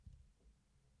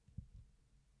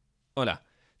Hola,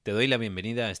 te doy la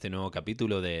bienvenida a este nuevo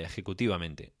capítulo de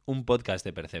Ejecutivamente, un podcast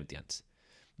de Perceptions.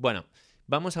 Bueno,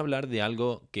 vamos a hablar de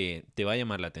algo que te va a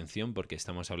llamar la atención porque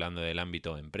estamos hablando del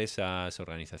ámbito de empresas,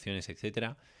 organizaciones,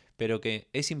 etcétera, pero que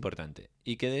es importante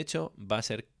y que de hecho va a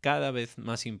ser cada vez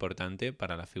más importante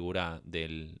para la figura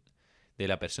de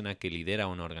la persona que lidera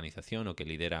una organización o que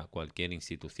lidera cualquier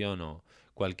institución o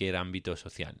cualquier ámbito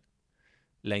social.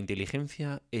 La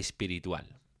inteligencia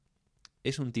espiritual.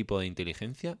 ¿Es un tipo de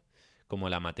inteligencia como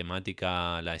la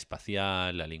matemática, la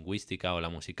espacial, la lingüística o la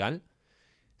musical?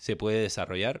 ¿Se puede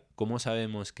desarrollar? ¿Cómo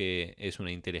sabemos que es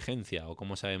una inteligencia? ¿O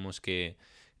cómo sabemos que,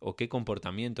 o qué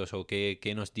comportamientos o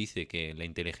qué nos dice que la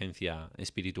inteligencia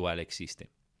espiritual existe?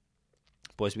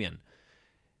 Pues bien,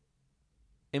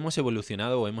 hemos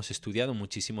evolucionado o hemos estudiado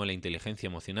muchísimo la inteligencia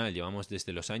emocional. Llevamos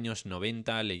desde los años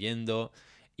 90 leyendo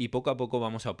y poco a poco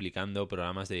vamos aplicando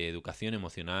programas de educación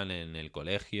emocional en el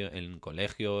colegio, en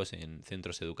colegios, en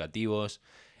centros educativos,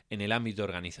 en el ámbito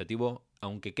organizativo,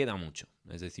 aunque queda mucho.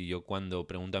 Es decir, yo cuando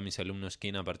pregunto a mis alumnos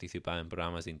quién ha participado en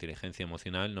programas de inteligencia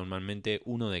emocional, normalmente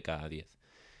 1 de cada 10.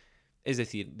 Es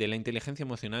decir, de la inteligencia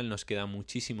emocional nos queda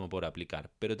muchísimo por aplicar,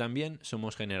 pero también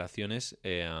somos generaciones,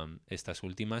 estas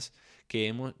últimas,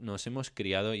 que nos hemos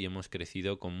criado y hemos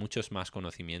crecido con muchos más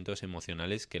conocimientos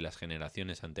emocionales que las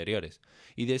generaciones anteriores.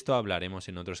 Y de esto hablaremos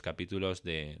en otros capítulos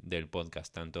del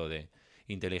podcast, tanto de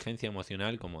inteligencia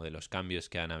emocional como de los cambios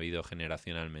que han habido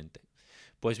generacionalmente.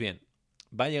 Pues bien,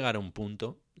 va a llegar a un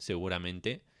punto,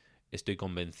 seguramente, estoy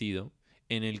convencido,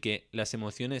 en el que las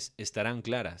emociones estarán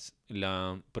claras.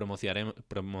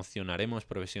 Promocionaremos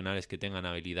profesionales que tengan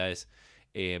habilidades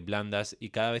blandas y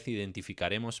cada vez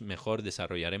identificaremos mejor,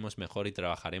 desarrollaremos mejor y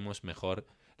trabajaremos mejor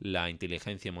la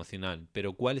inteligencia emocional.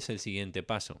 Pero ¿cuál es el siguiente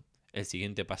paso? El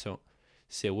siguiente paso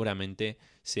seguramente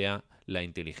sea la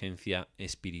inteligencia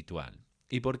espiritual.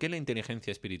 ¿Y por qué la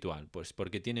inteligencia espiritual? Pues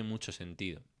porque tiene mucho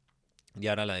sentido. Y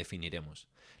ahora la definiremos.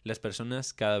 Las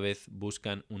personas cada vez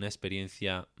buscan una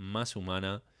experiencia más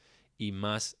humana y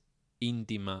más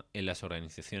íntima en las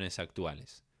organizaciones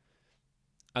actuales.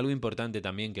 Algo importante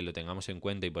también que lo tengamos en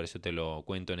cuenta y por eso te lo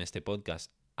cuento en este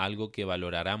podcast, algo que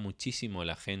valorará muchísimo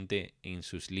la gente en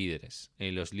sus líderes,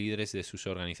 en los líderes de sus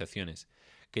organizaciones,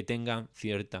 que tengan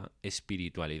cierta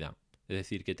espiritualidad, es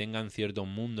decir, que tengan cierto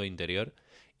mundo interior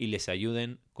y les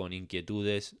ayuden con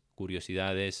inquietudes,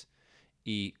 curiosidades,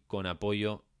 y con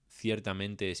apoyo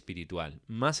ciertamente espiritual,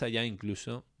 más allá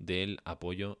incluso del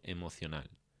apoyo emocional.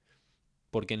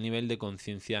 Porque el nivel de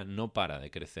conciencia no para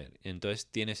de crecer. Entonces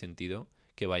tiene sentido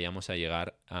que vayamos a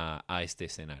llegar a este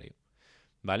escenario.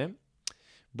 ¿Vale?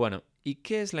 Bueno, ¿y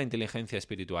qué es la inteligencia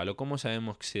espiritual o cómo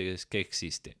sabemos que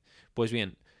existe? Pues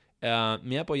bien,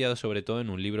 me he apoyado sobre todo en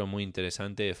un libro muy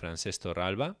interesante de Francesc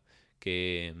Torralba,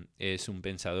 que es un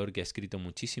pensador que ha escrito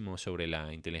muchísimo sobre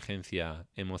la inteligencia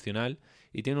emocional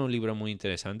y tiene un libro muy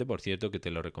interesante, por cierto, que te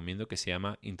lo recomiendo, que se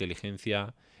llama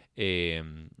Inteligencia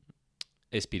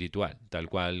Espiritual, tal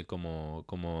cual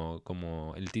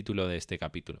como el título de este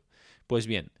capítulo. Pues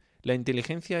bien, la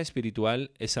inteligencia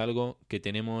espiritual es algo que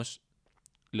tenemos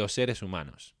los seres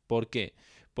humanos. ¿Por qué?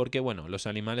 Porque, bueno, los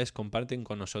animales comparten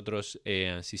con nosotros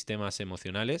sistemas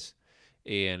emocionales.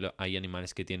 Hay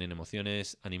animales que tienen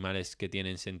emociones, animales que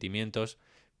tienen sentimientos,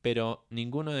 pero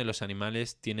ninguno de los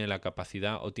animales tiene la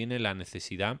capacidad o tiene la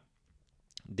necesidad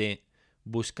de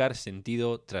buscar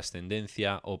sentido,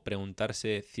 trascendencia o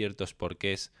preguntarse ciertos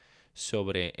porqués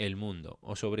sobre el mundo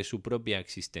o sobre su propia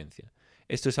existencia.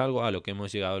 Esto es algo a lo que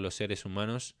hemos llegado los seres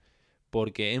humanos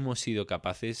porque hemos sido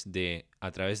capaces de,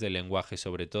 a través del lenguaje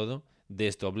sobre todo,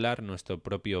 desdoblar nuestro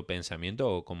propio pensamiento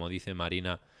o, como dice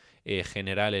Marina,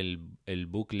 generar el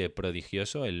bucle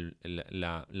prodigioso,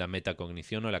 la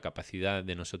metacognición o la capacidad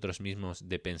de nosotros mismos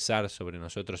de pensar sobre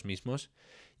nosotros mismos.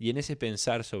 Y en ese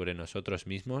pensar sobre nosotros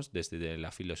mismos, desde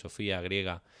la filosofía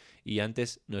griega y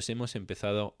antes, nos hemos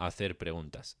empezado a hacer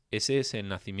preguntas. Ese es el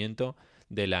nacimiento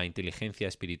de la inteligencia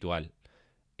espiritual,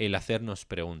 el hacernos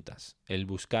preguntas, el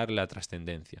buscar la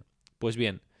trascendencia. Pues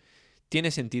bien,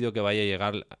 tiene sentido que vaya a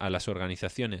llegar a las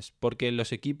organizaciones, porque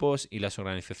los equipos y las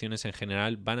organizaciones en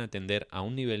general van a tender a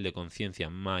un nivel de conciencia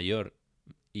mayor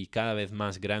y cada vez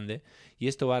más grande, y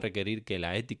esto va a requerir que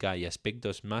la ética y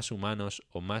aspectos más humanos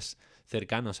o más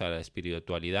cercanos a la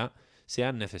espiritualidad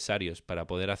sean necesarios para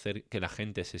poder hacer que la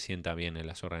gente se sienta bien en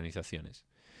las organizaciones.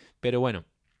 Pero bueno,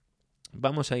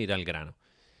 vamos a ir al grano.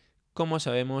 ¿Cómo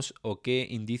sabemos o qué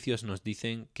indicios nos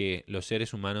dicen que los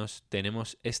seres humanos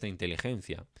tenemos esta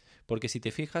inteligencia? Porque si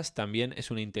te fijas, también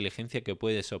es una inteligencia que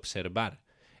puedes observar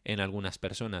en algunas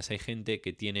personas. Hay gente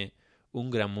que tiene un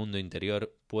gran mundo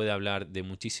interior, puede hablar de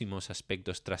muchísimos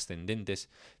aspectos trascendentes,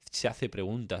 se hace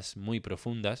preguntas muy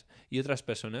profundas, y otras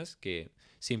personas que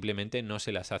simplemente no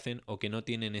se las hacen o que no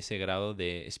tienen ese grado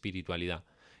de espiritualidad.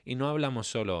 Y no hablamos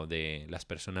solo de las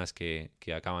personas que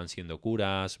acaban siendo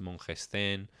curas, monjes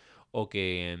zen, o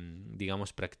que,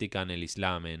 digamos, practican el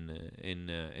Islam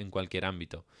en cualquier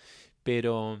ámbito,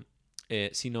 pero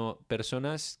sino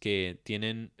personas que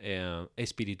tienen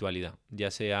espiritualidad, ya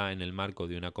sea en el marco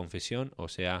de una confesión o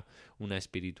sea una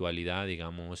espiritualidad,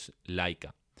 digamos,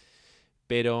 laica.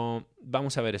 Pero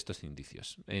vamos a ver estos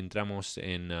indicios. Entramos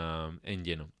en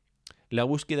lleno. La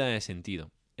búsqueda de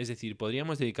sentido. Es decir,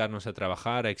 podríamos dedicarnos a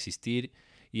trabajar, a existir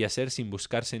y a ser sin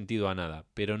buscar sentido a nada,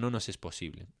 pero no nos es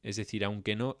posible. Es decir,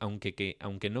 aunque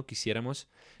no quisiéramos,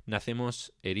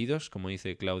 nacemos heridos, como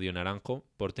dice Claudio Naranjo,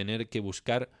 por tener que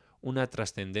buscar una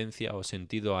trascendencia o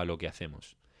sentido a lo que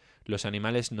hacemos. Los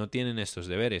animales no tienen estos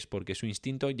deberes porque su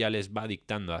instinto ya les va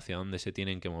dictando hacia dónde se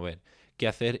tienen que mover, qué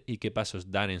hacer y qué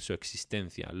pasos dar en su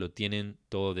existencia. Lo tienen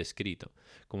todo descrito.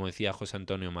 Como decía José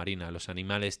Antonio Marina, los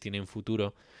animales tienen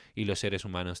futuro y los seres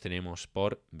humanos tenemos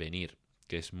porvenir,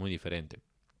 que es muy diferente.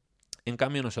 En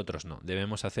cambio nosotros no,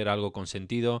 debemos hacer algo con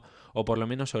sentido o por lo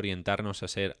menos orientarnos a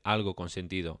hacer algo con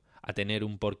sentido, a tener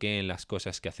un porqué en las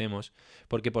cosas que hacemos,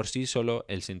 porque por sí solo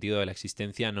el sentido de la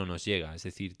existencia no nos llega, es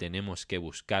decir, tenemos que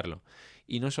buscarlo.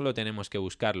 Y no solo tenemos que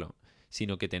buscarlo,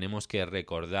 sino que tenemos que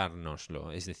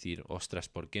recordárnoslo, es decir, ostras,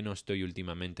 ¿por qué no estoy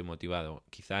últimamente motivado?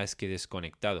 Quizás es que he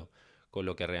desconectado con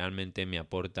lo que realmente me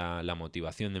aporta la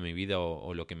motivación de mi vida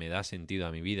o lo que me da sentido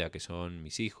a mi vida, que son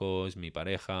mis hijos, mi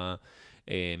pareja,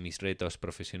 mis retos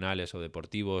profesionales o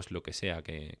deportivos, lo que sea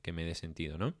que me dé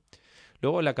sentido, ¿no?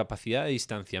 Luego la capacidad de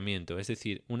distanciamiento, es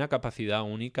decir, una capacidad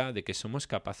única de que somos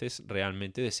capaces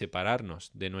realmente de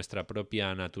separarnos de nuestra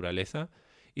propia naturaleza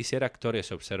y ser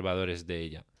actores observadores de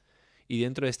ella. Y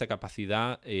dentro de esta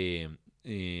capacidad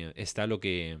está lo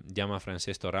que llama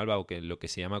Francesc Torralba o lo que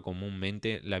se llama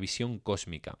comúnmente la visión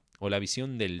cósmica o la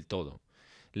visión del todo,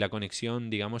 la conexión,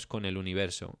 digamos, con el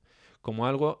universo, como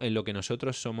algo en lo que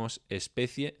nosotros somos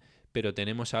especie, pero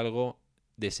tenemos algo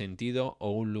de sentido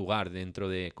o un lugar dentro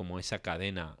de como esa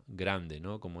cadena grande,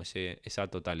 ¿no? Como esa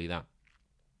totalidad.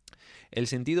 El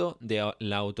sentido de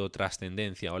la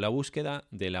autotrascendencia o la búsqueda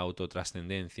de la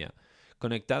autotrascendencia.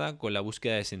 Conectada con la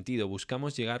búsqueda de sentido,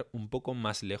 buscamos llegar un poco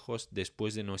más lejos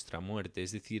después de nuestra muerte,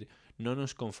 es decir, no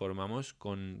nos conformamos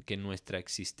con que nuestra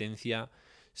existencia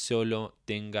solo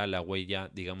tenga la huella,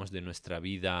 digamos, de nuestra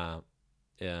vida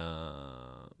en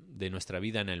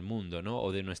el mundo, ¿no?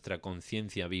 O de nuestra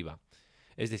conciencia viva.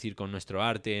 Es decir, con nuestro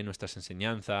arte, nuestras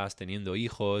enseñanzas, teniendo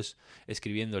hijos,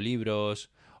 escribiendo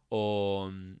libros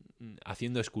o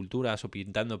haciendo esculturas o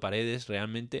pintando paredes,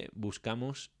 realmente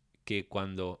buscamos que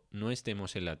cuando no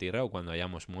estemos en la tierra o cuando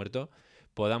hayamos muerto,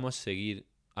 podamos seguir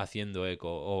haciendo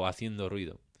eco o haciendo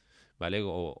ruido, ¿vale?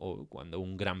 O cuando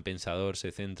un gran pensador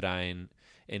se centra en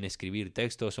escribir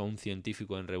textos o un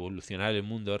científico en revolucionar el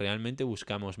mundo, realmente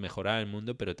buscamos mejorar el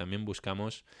mundo, pero también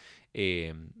buscamos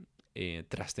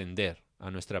trascender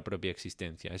a nuestra propia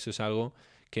existencia. Eso es algo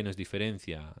que nos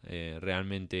diferencia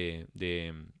realmente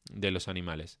de los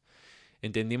animales.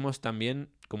 Entendimos también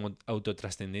como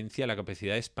autotrascendencia la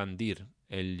capacidad de expandir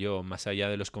el yo más allá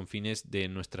de los confines de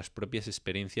nuestras propias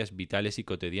experiencias vitales y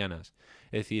cotidianas.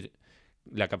 Es decir,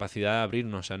 la capacidad de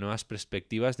abrirnos a nuevas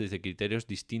perspectivas desde criterios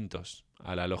distintos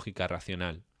a la lógica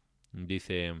racional,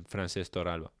 dice Francesc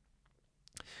Torralba.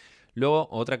 Luego,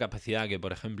 otra capacidad que,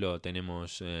 por ejemplo,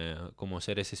 tenemos como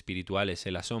seres espirituales,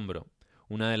 el asombro,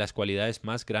 una de las cualidades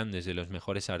más grandes de los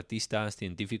mejores artistas,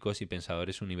 científicos y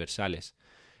pensadores universales.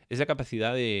 Es la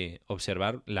capacidad de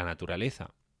observar la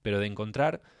naturaleza, pero de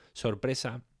encontrar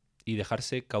sorpresa y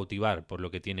dejarse cautivar por lo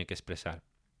que tiene que expresar.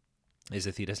 Es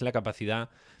decir, es la capacidad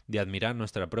de admirar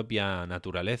nuestra propia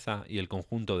naturaleza y el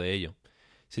conjunto de ello.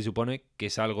 Se supone que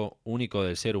es algo único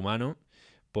del ser humano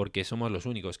porque somos los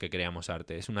únicos que creamos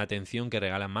arte. Es una atención que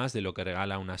regala más de lo que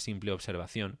regala una simple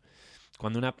observación.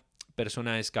 Cuando una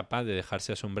persona es capaz de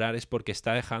dejarse asombrar es porque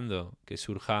está dejando que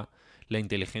surja la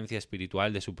inteligencia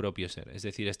espiritual de su propio ser. Es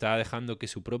decir, está dejando que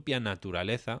su propia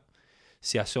naturaleza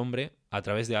se asombre a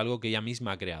través de algo que ella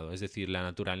misma ha creado. Es decir, la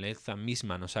naturaleza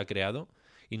misma nos ha creado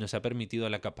y nos ha permitido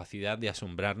la capacidad de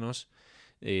asombrarnos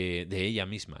de ella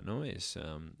misma, ¿no? Es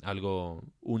algo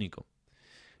único.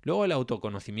 Luego el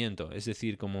autoconocimiento, es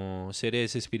decir, como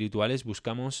seres espirituales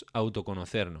buscamos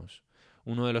autoconocernos.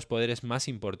 Uno de los poderes más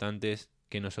importantes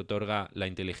que nos otorga la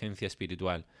inteligencia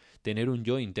espiritual. Tener un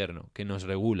yo interno que nos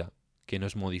regula, que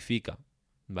nos modifica,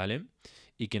 ¿vale?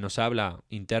 Y que nos habla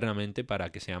internamente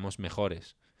para que seamos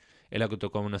mejores. El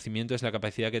autoconocimiento es la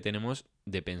capacidad que tenemos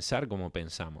de pensar como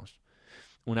pensamos.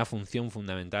 una función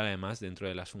fundamental, además, dentro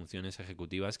de las funciones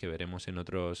ejecutivas que veremos en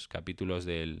otros capítulos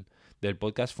del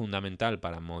podcast, fundamental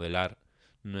para modelar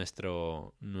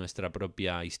nuestra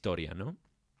propia historia, ¿no?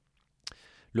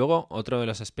 Luego, otro de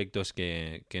los aspectos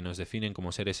que nos definen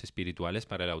como seres espirituales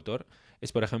para el autor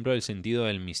es, por ejemplo, el sentido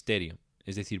del misterio.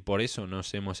 Es decir, por eso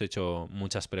nos hemos hecho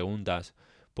muchas preguntas,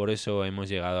 por eso hemos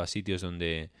llegado a sitios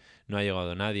donde no ha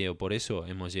llegado nadie, o por eso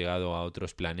hemos llegado a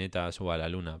otros planetas o a la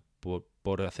Luna,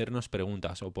 por hacernos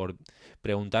preguntas o por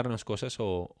preguntarnos cosas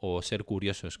o ser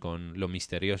curiosos con lo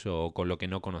misterioso o con lo que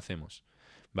no conocemos,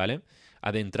 ¿vale?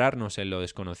 Adentrarnos en lo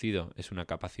desconocido es una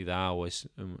capacidad o es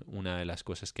una de las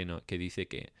cosas que dice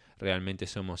que realmente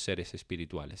somos seres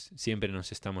espirituales. Siempre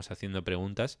nos estamos haciendo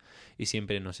preguntas y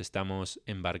siempre nos estamos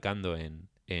embarcando en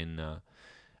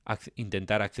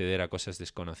intentar acceder a cosas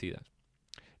desconocidas.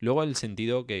 Luego el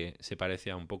sentido que se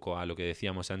parece un poco a lo que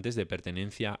decíamos antes de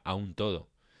pertenencia a un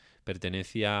todo.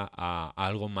 Pertenencia a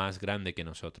algo más grande que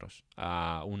nosotros,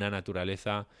 a una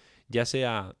naturaleza, ya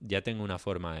tenga una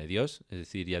forma de Dios, es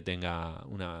decir,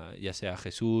 ya sea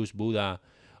Jesús, Buda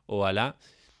o Alá,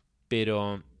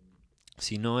 pero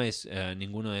si no es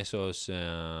ninguno de esos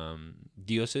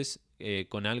dioses,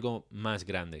 con algo más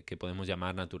grande, que podemos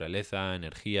llamar naturaleza,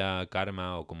 energía,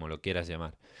 karma o como lo quieras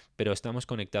llamar. Pero estamos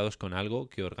conectados con algo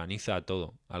que organiza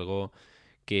todo, algo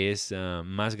que es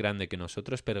más grande que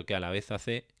nosotros, pero que a la vez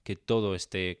hace que todo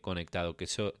esté conectado, que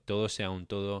todo sea un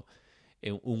todo,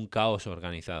 un caos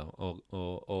organizado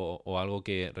o algo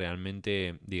que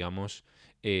realmente, digamos,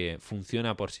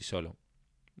 funciona por sí solo.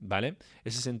 ¿Vale?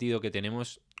 Ese sentido que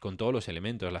tenemos con todos los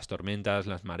elementos, las tormentas,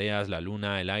 las mareas, la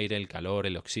luna, el aire, el calor,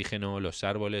 el oxígeno, los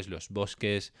árboles, los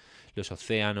bosques, los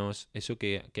océanos, eso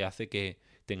que hace que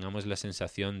tengamos la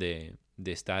sensación de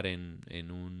estar en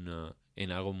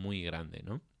algo muy grande,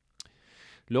 ¿no?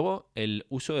 Luego, el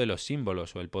uso de los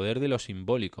símbolos o el poder de lo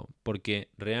simbólico, porque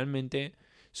realmente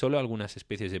solo algunas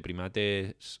especies de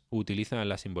primates utilizan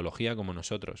la simbología como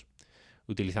nosotros.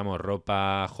 Utilizamos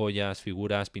ropa, joyas,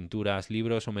 figuras, pinturas,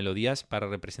 libros o melodías para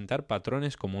representar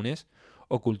patrones comunes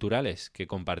o culturales que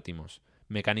compartimos.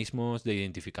 Mecanismos de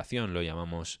identificación lo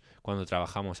llamamos cuando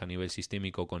trabajamos a nivel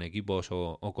sistémico con equipos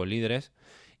o con líderes,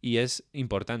 y es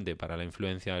importante para la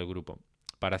influencia del grupo.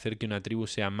 Para hacer que una tribu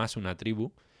sea más una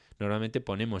tribu, normalmente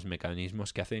ponemos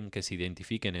mecanismos que hacen que se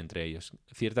identifiquen entre ellos,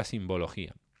 cierta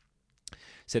simbología.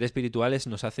 Ser espirituales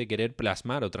nos hace querer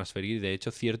plasmar o transferir, de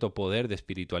hecho, cierto poder de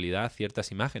espiritualidad a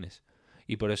ciertas imágenes.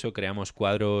 Y por eso creamos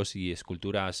cuadros y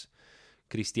esculturas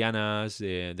cristianas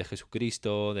de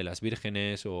Jesucristo, de las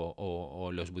vírgenes, o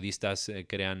los budistas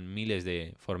crean miles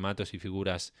de formatos y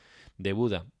figuras de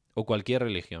Buda, o cualquier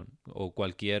religión, o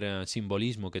cualquier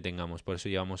simbolismo que tengamos. Por eso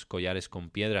llevamos collares con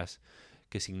piedras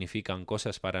que significan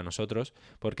cosas para nosotros,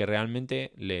 porque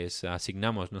realmente les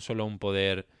asignamos no solo un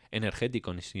poder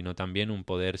energético, sino también un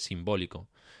poder simbólico.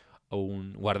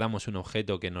 Guardamos un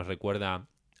objeto que nos recuerda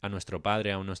a nuestro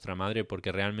padre, a nuestra madre,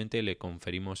 porque realmente le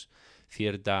conferimos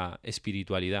cierta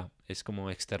espiritualidad. Es como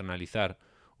externalizar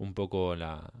un poco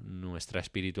nuestra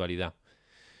espiritualidad.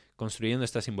 Construyendo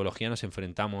esta simbología nos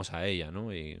enfrentamos a ella,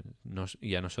 ¿no? y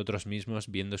a nosotros mismos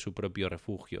viendo su propio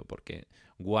refugio, porque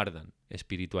guardan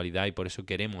espiritualidad y por eso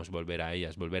queremos volver a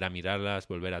ellas, volver a mirarlas,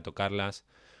 volver a tocarlas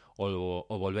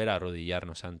o volver a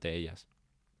arrodillarnos ante ellas.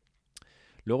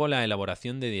 Luego la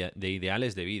elaboración de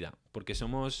ideales de vida, porque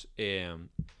somos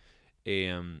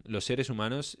los seres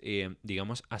humanos,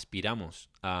 digamos,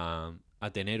 aspiramos a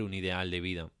tener un ideal de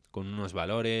vida, con unos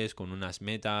valores, con unas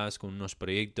metas, con unos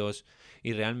proyectos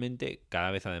y realmente cada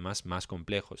vez además más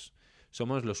complejos.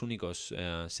 Somos los únicos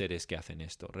seres que hacen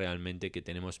esto, realmente que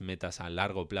tenemos metas a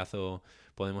largo plazo,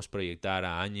 podemos proyectar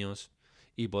a años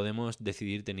y podemos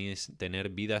decidir tener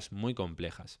vidas muy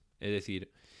complejas. Es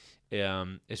decir,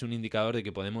 es un indicador de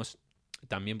que podemos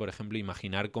también, por ejemplo,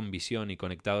 imaginar con visión y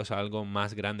conectados a algo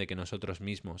más grande que nosotros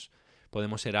mismos.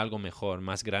 Podemos ser algo mejor,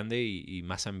 más grande y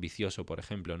más ambicioso, por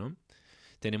ejemplo, ¿no?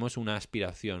 Tenemos una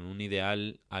aspiración, un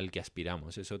ideal al que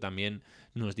aspiramos. Eso también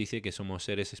nos dice que somos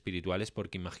seres espirituales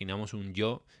porque imaginamos un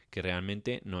yo que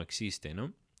realmente no existe,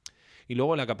 ¿no? Y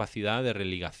luego la capacidad de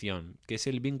religación, que es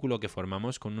el vínculo que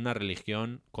formamos con una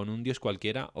religión, con un Dios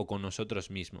cualquiera o con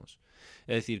nosotros mismos.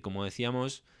 Es decir, como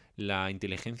decíamos, la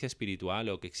inteligencia espiritual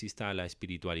o que exista la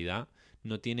espiritualidad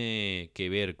no tiene que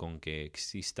ver con que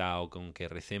exista o con que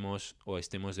recemos o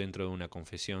estemos dentro de una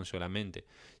confesión solamente,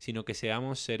 sino que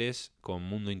seamos seres con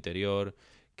mundo interior,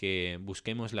 que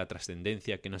busquemos la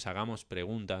trascendencia, que nos hagamos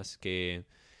preguntas, que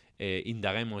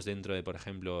indaguemos dentro de, por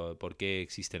ejemplo, por qué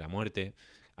existe la muerte,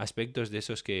 aspectos de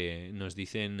esos que nos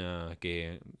dicen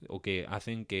que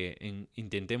hacen que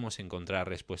intentemos encontrar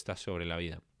respuestas sobre la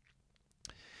vida.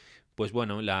 pues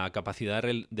bueno, la capacidad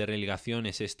de religación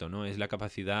es esto, ¿no? Es la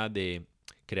capacidad de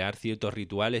crear ciertos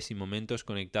rituales y momentos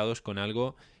conectados con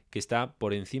algo que está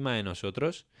por encima de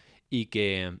nosotros y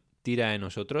que tira de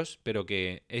nosotros, pero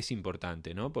que es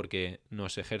importante, ¿no? Porque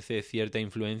nos ejerce cierta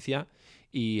influencia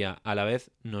y a la vez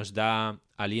nos da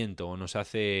aliento o nos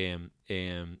hace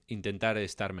intentar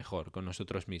estar mejor con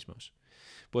nosotros mismos.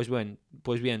 Pues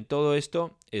bien, todo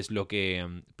esto es lo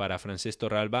que para Francesc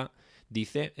Torralba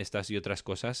dice, estas y otras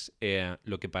cosas,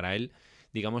 lo que para él,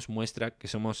 digamos, muestra que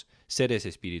somos seres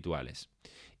espirituales.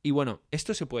 Y bueno,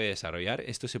 esto se puede desarrollar,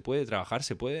 esto se puede trabajar,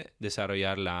 se puede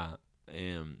desarrollar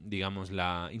digamos,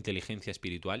 la inteligencia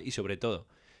espiritual y sobre todo,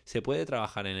 ¿se puede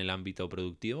trabajar en el ámbito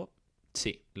productivo?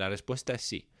 Sí, la respuesta es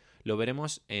sí. Lo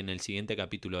veremos en el siguiente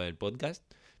capítulo del podcast,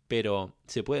 pero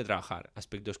se puede trabajar.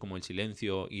 Aspectos como el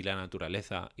silencio y la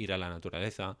naturaleza, ir a la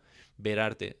naturaleza, ver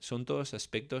arte, son todos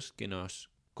aspectos que nos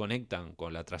conectan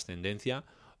con la trascendencia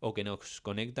o que nos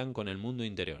conectan con el mundo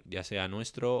interior, ya sea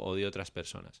nuestro o de otras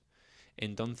personas.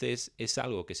 Entonces es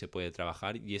algo que se puede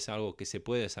trabajar y es algo que se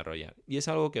puede desarrollar. Y es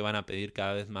algo que van a pedir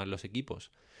cada vez más los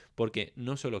equipos, porque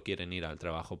no solo quieren ir al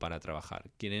trabajo para trabajar,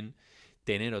 quieren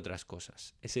tener otras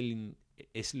cosas.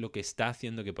 Es lo que está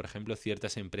haciendo que, por ejemplo,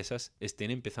 ciertas empresas estén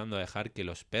empezando a dejar que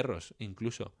los perros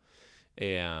incluso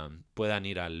puedan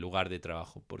ir al lugar de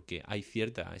trabajo, porque hay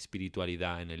cierta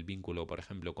espiritualidad en el vínculo, por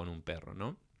ejemplo, con un perro,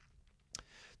 ¿no?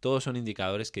 Todos son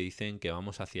indicadores que dicen que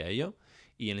vamos hacia ello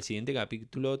y en el siguiente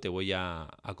capítulo te voy a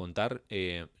contar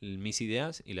mis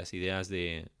ideas y las ideas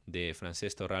de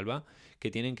Francesc Torralba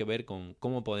que tienen que ver con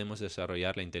cómo podemos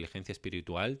desarrollar la inteligencia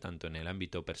espiritual tanto en el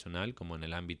ámbito personal como en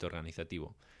el ámbito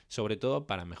organizativo, sobre todo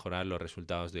para mejorar los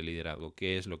resultados del liderazgo,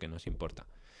 que es lo que nos importa,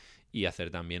 y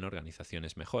hacer también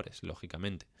organizaciones mejores,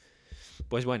 lógicamente.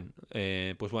 Pues bueno,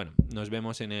 nos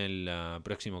vemos en el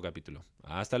próximo capítulo.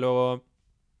 Hasta luego.